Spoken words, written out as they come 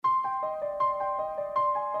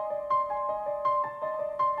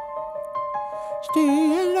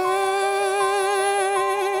Stay alive.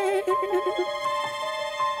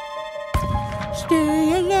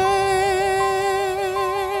 Stay alive.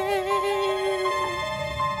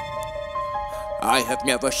 I have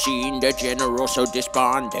never seen the general so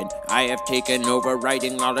despondent. I have taken over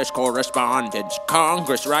writing all his correspondence.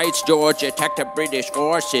 Congress writes Georgia attacked the British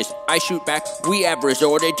forces. I shoot back, we have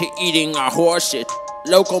resorted to eating our horses.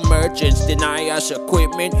 Local merchants deny us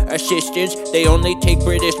equipment, assistance. They only take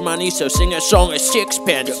British money, so sing a song of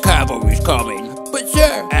sixpence. The cavalry's coming. But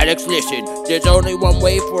sir, Alex, listen, there's only one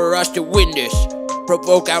way for us to win this.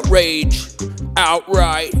 Provoke outrage,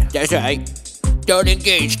 outright. That's right. Don't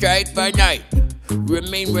engage, strike by night.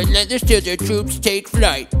 Remain relentless till the troops take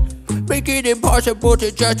flight. Make it impossible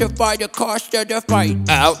to justify the cost of the fight.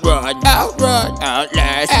 Outrun, outrun,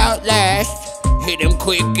 outlast, outlast. Hit him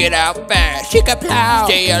quick, get out fast. Chick a plow.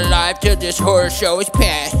 Stay alive till this horror show is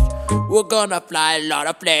past. We're gonna fly a lot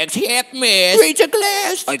of flags, half mast. Reach a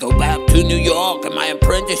glass. I go back to New York in my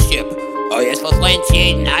apprenticeship. Oh yes, for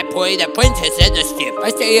Flintshade, I play the princess in the ship.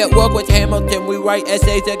 I stay at work with Hamilton, we write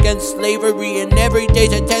essays against slavery. And every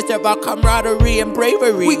day's a test of our camaraderie and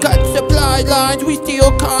bravery. We cut supply lines, we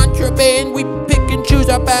steal contraband. We pick and choose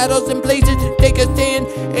our battles and places to take a stand.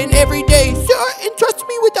 And every day, sir, entrust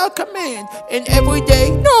me with our command. And every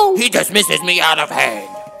day, no, he dismisses me out of hand.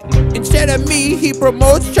 Instead of me, he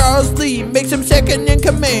promotes Charles Lee, makes him second in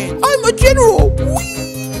command. I'm a general, whee!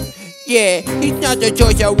 Yeah, he's not the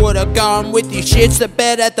choice I would've gone with. These shits the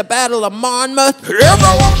bed at the Battle of Monmouth.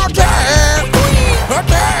 Everyone attack!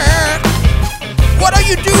 Attack! What are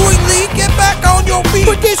you doing, Lee? Get back on your feet!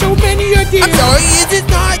 But there's so many of them. I'm sorry, is it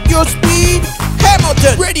not your speed?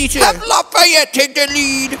 Hamilton, ready to have Lafayette take the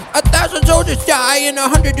lead. 1,000 soldiers die in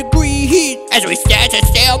 100-degree heat as we snatch a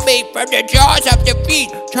stalemate from the jaws of defeat.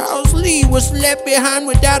 Charles Lee was left behind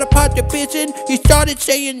without a pot to piss in. He started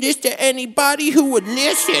saying this to anybody who would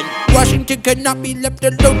listen. Washington could not be left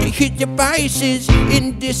alone to his devices.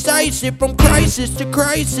 Indecisive from crisis to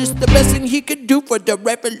crisis. The best thing he could do for the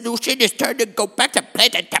revolution is turn to go back to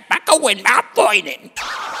planting tobacco and not poisoning.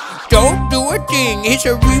 Don't do a thing,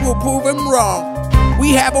 history will prove him wrong.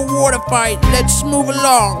 We have a war to fight, let's move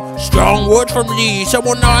along. Strong words from Lee,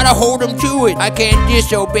 someone know how to hold him to it. I can't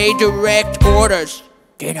disobey direct orders,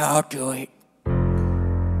 then I'll do it.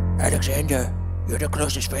 Alexander, you're the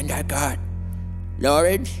closest friend I got.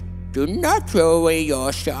 Lawrence, do not throw away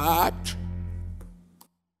your shot.